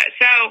things like that.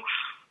 So,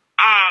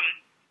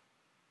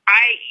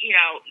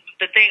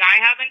 the thing I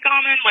have in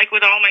common, like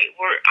with I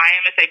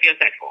am a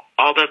sapiosexual.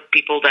 All the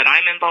people that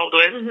I'm involved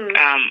with,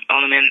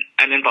 all the men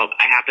I'm involved,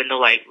 I happen to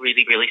like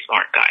really, really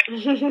smart guys.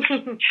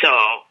 So,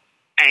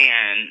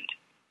 and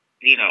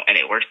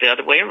it works the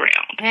other way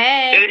around.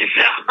 Hey.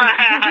 So,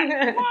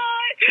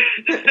 what?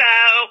 So,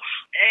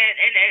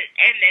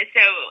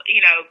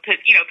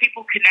 because,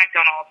 people connect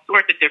on all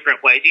sorts of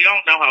different ways. You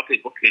don't know how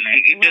people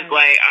connect. You're just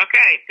like,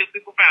 okay, two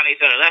people found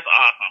each other. That's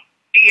awesome.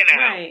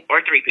 Or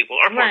three people,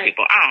 or four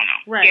people. I don't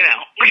know. Right.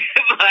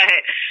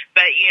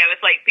 but it's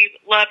like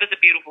love is a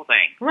beautiful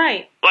thing.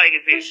 Right. Like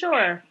it's for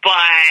sure.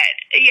 But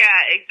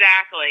yeah,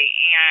 exactly.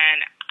 And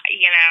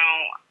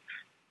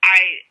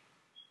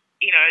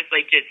it's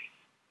like just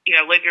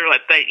live your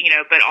life, but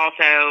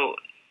also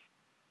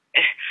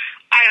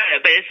I don't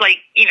know. But it's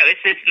like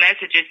it's this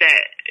messages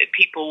that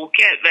people will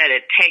get that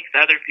it takes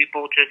other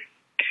people just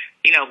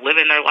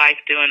living their life,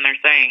 doing their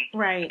thing,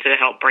 right, to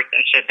help break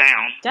that shit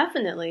down.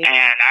 Definitely.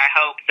 And I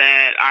hope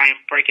that I'm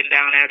breaking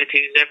down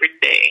attitudes every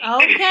day.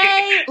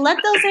 Okay,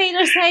 let those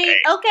haters hate.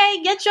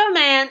 Okay, get your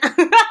man. Yeah,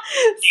 exactly.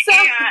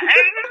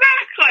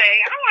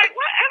 I'm like,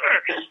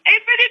 whatever.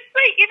 But it's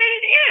like, it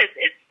is.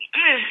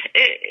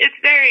 It's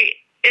very,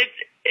 it's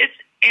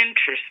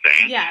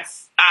interesting.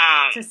 Yes.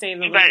 To say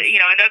the least. But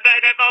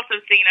but I've also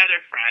seen other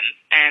friends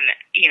and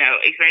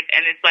experience,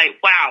 and it's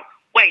like, wow.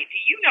 Wait, do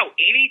you know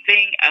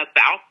anything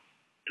about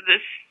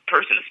this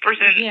person? This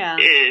person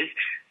is,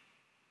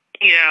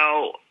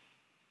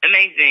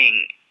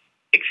 amazing,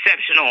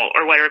 exceptional,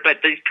 or whatever,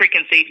 but these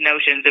preconceived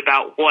notions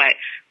about what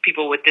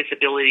people with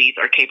disabilities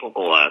are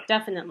capable of.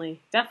 Definitely.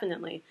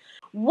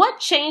 What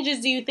changes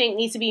do you think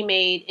need to be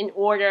made in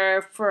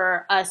order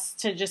for us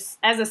to just,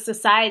 as a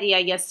society,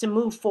 I guess, to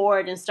move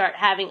forward and start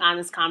having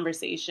honest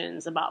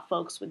conversations about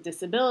folks with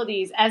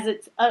disabilities as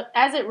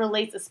it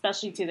relates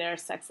especially to their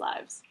sex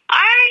lives?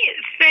 I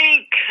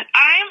think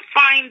I'm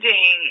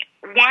finding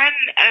one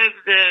of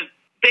the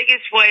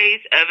biggest ways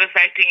of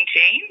affecting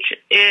change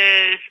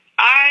is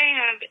I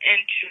have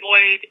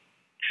enjoyed,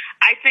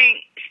 I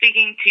think,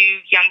 speaking to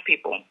young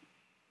people.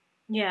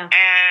 Yeah.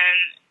 And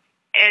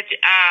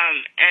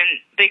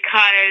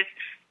because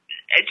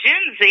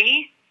Gen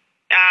Z,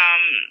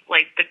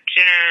 like the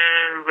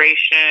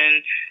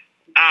generation,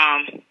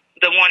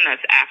 the one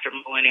that's after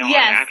millennial,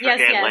 I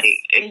forget like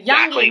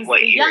exactly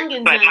what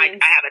year, but I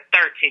have a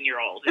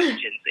 13-year-old who's Gen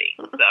Z,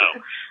 so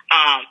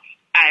I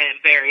am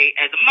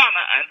as a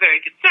mama, I'm very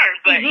concerned,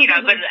 but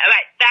but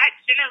like that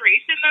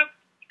generation of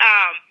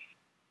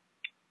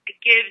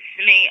gives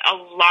me a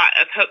lot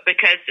of hope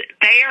because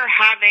they are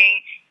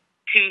having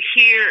to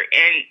hear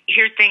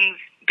things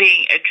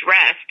being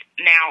addressed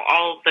now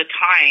all the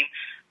time,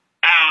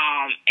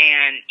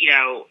 and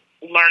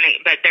learning,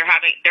 but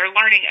they're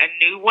learning a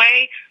new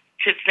way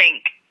to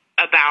think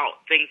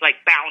about things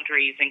like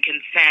boundaries and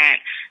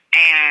consent,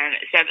 and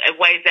so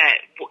ways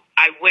that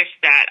I wish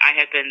that I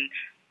had been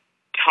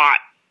taught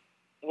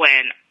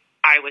when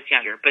I was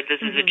younger. But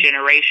this is a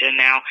generation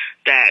now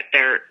that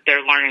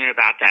they're learning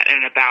about that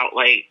and about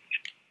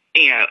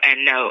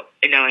and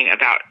knowing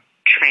about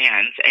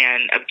trans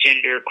and of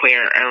gender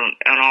queer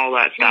and all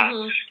that stuff.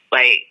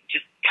 Like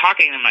just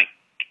talking to them,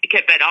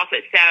 but also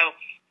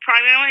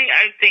primarily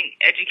I think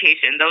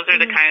education. Those are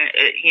the kind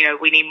of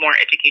we need more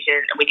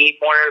education and we need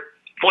more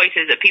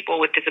voices of people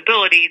with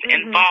disabilities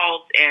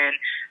involved in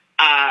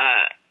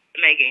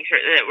making sure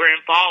that we're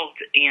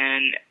involved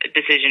in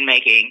decision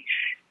making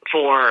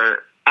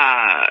for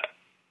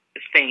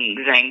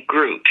things and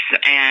groups,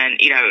 and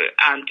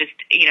just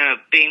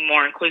being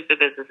more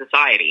inclusive as a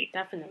society.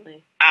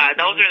 Definitely.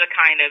 Those are the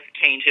kind of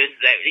changes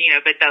that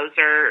but those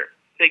are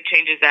the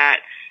changes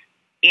that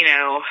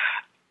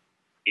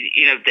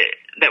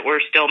that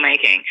we're still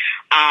making,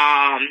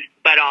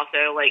 but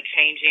also like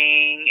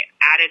changing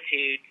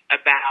attitudes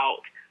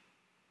about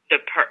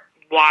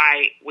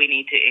why we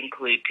need to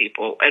include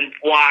people and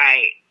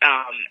why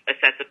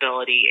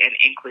accessibility and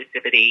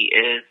inclusivity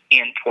is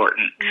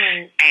important.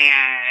 Right.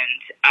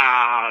 And,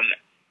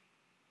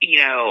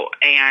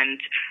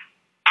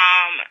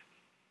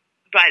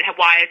 but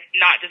why it's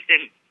not just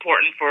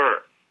important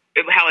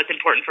how it's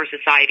important for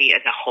society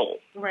as a whole.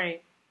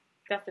 Right.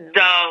 Definitely.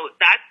 So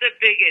that's the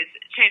biggest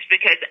change,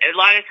 because a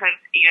lot of times,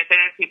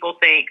 sometimes people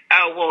think,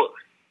 oh, well,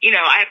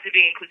 I have to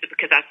be inclusive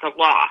because that's the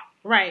law.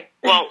 Right.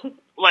 Well,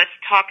 let's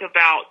talk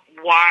about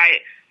why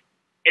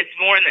it's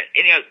more than,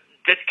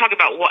 let's talk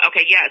about what,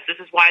 okay, yes, this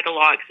is why the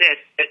law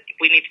exists, but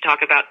we need to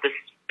talk about the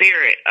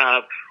spirit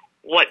of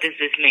what does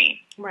this mean?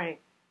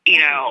 Right.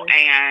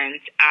 And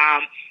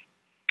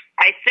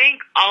I think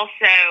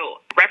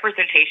also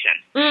representation.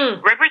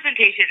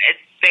 Representation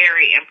is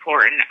very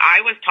important.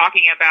 I was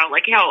talking about, when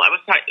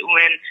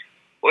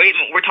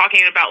we're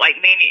talking about,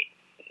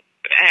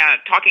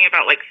 talking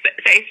about,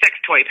 say, sex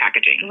toy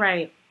packaging.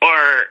 Right. Or,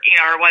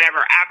 or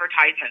whatever,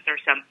 advertisements or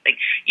something.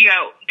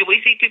 Do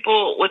we see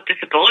people with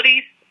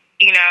disabilities,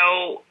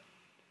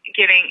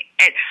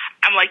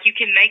 I'm like, you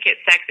can make it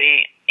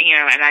sexy,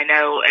 and I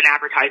know an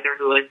advertiser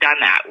who has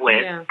done that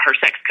with her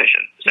sex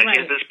cushion. So she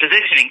has this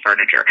positioning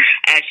furniture,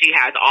 and she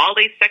has all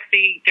these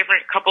sexy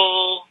different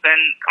couples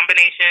and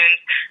combinations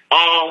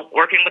all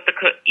working with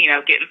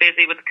getting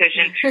busy with the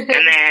cushion.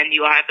 And then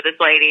you have this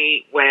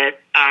lady with,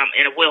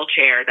 in a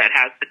wheelchair that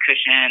has the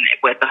cushion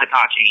with the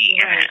Hitachi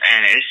in it,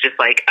 and it's just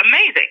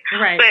amazing.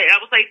 Right. But I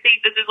was like, see,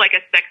 this is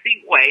a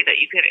sexy way that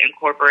you could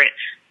incorporate,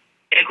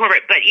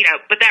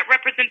 but that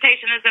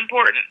representation is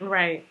important.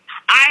 Right.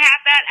 I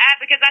have that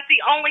ad because that's the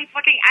only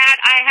fucking ad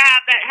I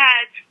have that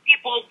has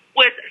people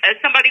with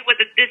somebody with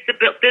a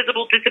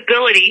visible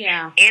disability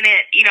in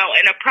it, in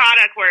a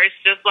product where it's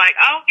just like,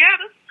 oh yeah,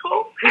 this is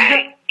cool.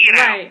 Hey,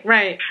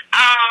 Right.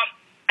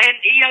 And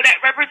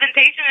that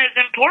representation is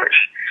important.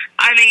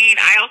 I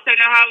mean, I also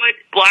know how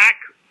Black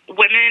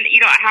women,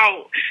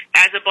 how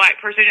as a Black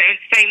person,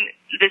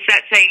 it's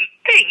that same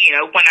thing,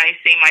 when I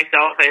see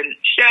myself in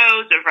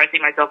shows, or if I see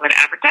myself in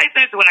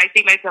advertisements, when I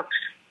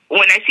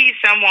see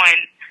someone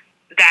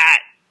that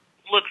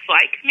looks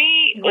like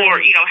me,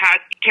 or, has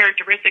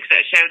characteristics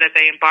that show that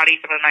they embody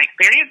some of my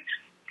experience,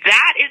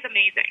 that is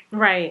amazing.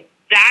 Right.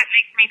 That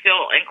makes me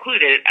feel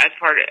included as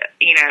part of,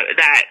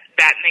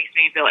 that makes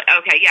me feel like,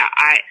 okay, yeah,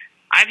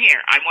 I'm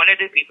here. I'm one of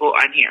the people.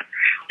 I'm here.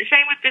 The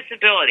same with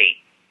disability.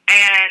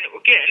 And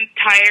we're getting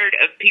tired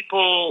of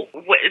people,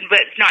 but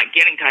it's not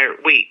getting tired.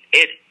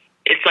 It's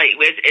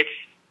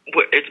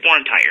more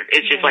than tired.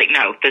 It's just like,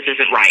 no, this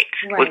isn't right.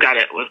 We've got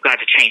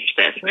to change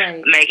this.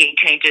 Right. Making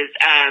changes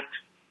of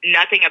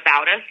nothing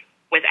about us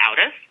without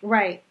us.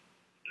 Right.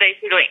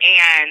 Basically,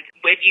 and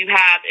if you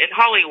have in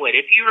Hollywood,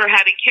 if you are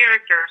having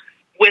characters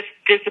with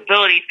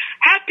disabilities,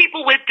 have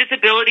people with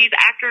disabilities,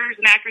 actors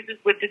and actresses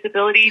with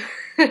disabilities,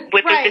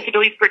 with those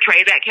disabilities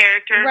portray that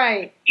character.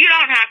 Right. You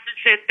don't have to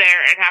sit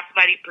there and have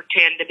somebody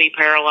pretend to be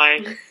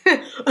paralyzed. That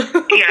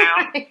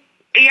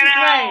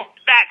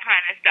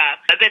kind of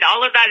stuff. But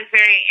all of that is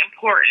very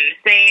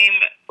important. Same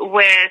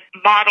with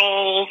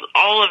models,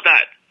 all of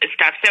that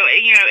stuff. So,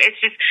 it's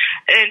just,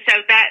 and so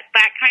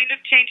that kind of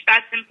change,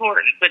 that's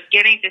important. But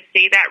getting to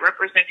see that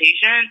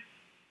representation,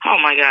 oh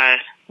my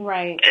God.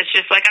 Right. It's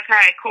just like,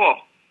 okay, cool.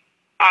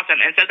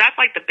 Awesome. And so that's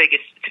the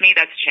biggest, to me,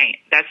 that's change.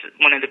 That's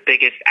one of the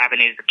biggest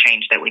avenues of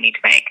change that we need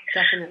to make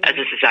as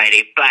a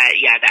society.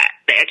 But yeah,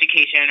 the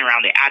education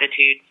around the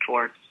attitudes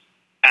towards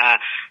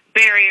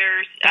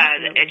barriers,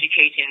 the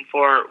education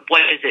for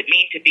what does it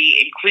mean to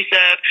be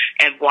inclusive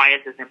and why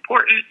is this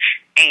important,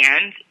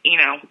 and,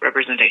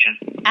 representation.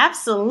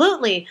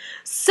 Absolutely.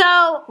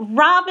 So,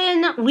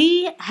 Robin,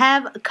 we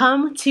have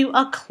come to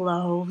a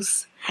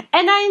close.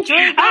 And I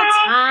enjoyed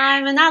that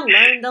time, and I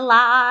learned a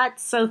lot.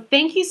 So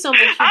thank you so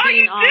much for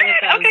being on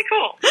with us. Okay,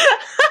 cool.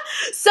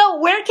 So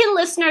where can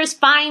listeners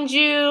find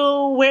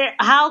you?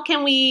 How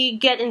can we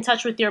get in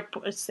touch with your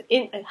work,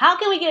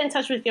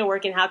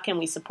 and how can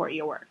we support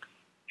your work?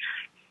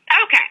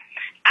 Okay.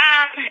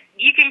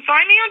 You can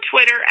find me on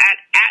Twitter at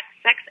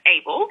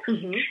SexAbled.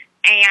 Mm-hmm.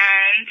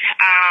 And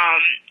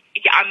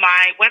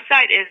my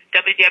website is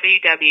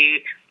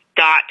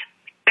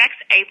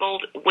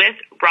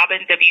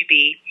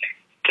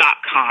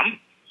www.sexabledwithrobinwb.com.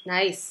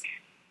 Nice.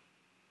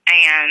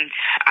 And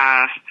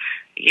I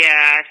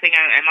think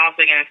I'm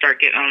also going to start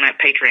getting on that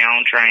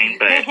Patreon train,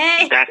 but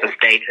that's a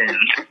stay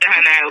tuned.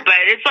 I know, but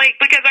it's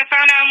because I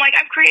found out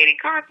I'm creating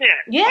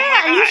content.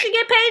 Yeah, and you should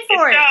get paid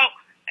for it. So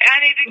I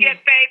need to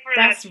get paid for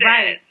that. That's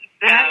right.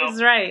 So, that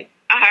is right.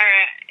 All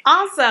right.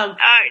 Awesome.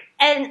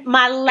 And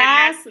my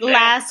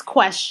last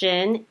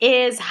question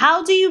is,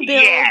 how do you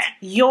build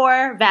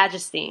your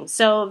Vag-Esteem?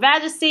 So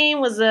Vag-Esteem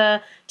was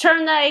a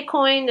term that I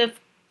coined a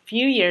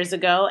few years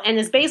ago, and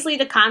is basically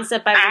the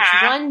concept by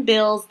which one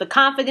builds the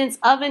confidence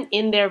of and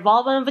in their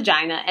vulva and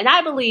vagina. And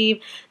I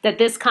believe that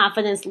this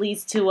confidence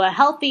leads to a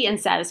healthy and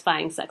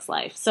satisfying sex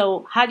life.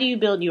 So how do you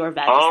build your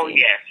Vag-Esteem? Oh,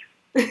 yes.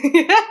 How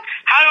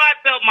do I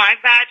build my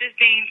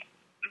Vag-Esteem?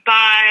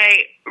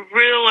 By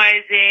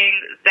realizing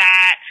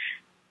that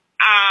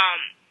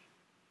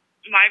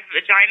my my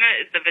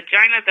vagina is the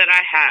vagina that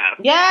I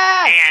have.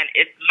 Yes. And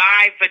it's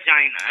my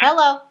vagina.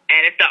 Hello.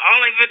 And it's the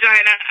only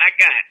vagina I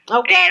got.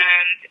 Okay.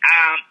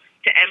 And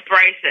to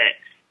embrace it.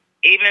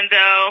 Even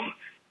though,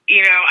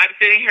 you know, I'm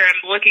sitting here,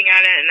 I'm looking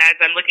at it, and as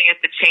I'm looking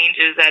at the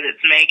changes that it's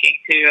making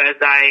too as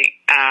I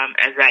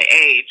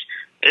age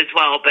as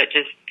well, but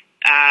just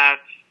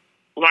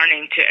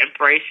learning to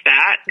embrace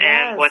that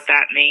and what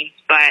that means.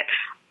 But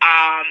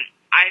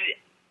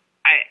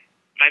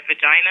my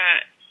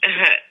vagina,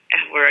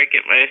 where I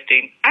get my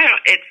esteem,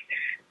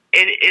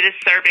 it is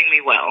serving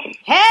me well.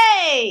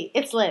 Hey,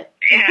 it's lit.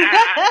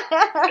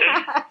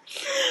 Yeah.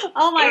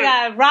 Oh my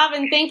God.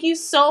 Robin, thank you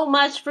so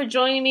much for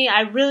joining me.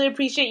 I really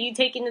appreciate you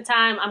taking the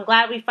time. I'm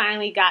glad we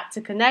finally got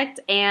to connect.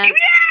 And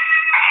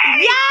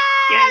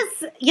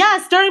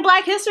yes, during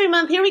Black History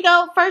Month. Here we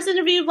go. First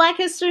interview of Black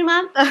History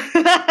Month. So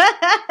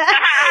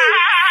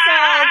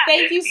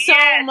thank you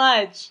so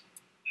much.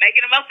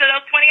 Making the most of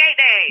those 28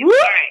 days. Woo! All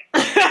right.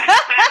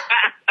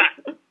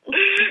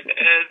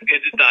 It's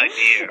good to talk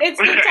to you. It's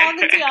good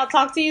talking to you. I'll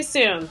talk to you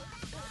soon.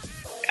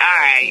 All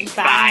right.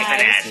 Bye,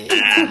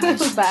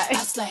 Vanessa.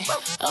 Bye.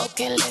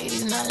 Okay,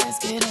 ladies, now let's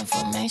get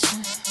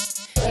information.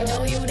 You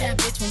know you that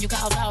bitch when you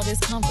cause all this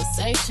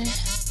conversation.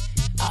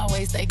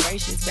 Always stay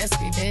gracious, best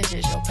revenge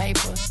is your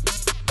paper.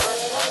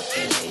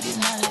 Okay, ladies,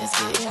 now let's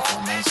get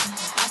information.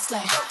 I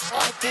slay.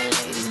 Okay,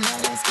 ladies, now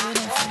let's get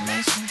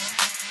information.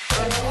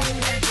 You know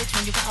you that bitch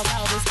when you cause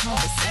all this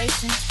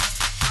conversation.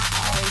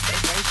 Always stay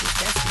gracious,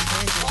 best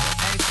revenge is your paper.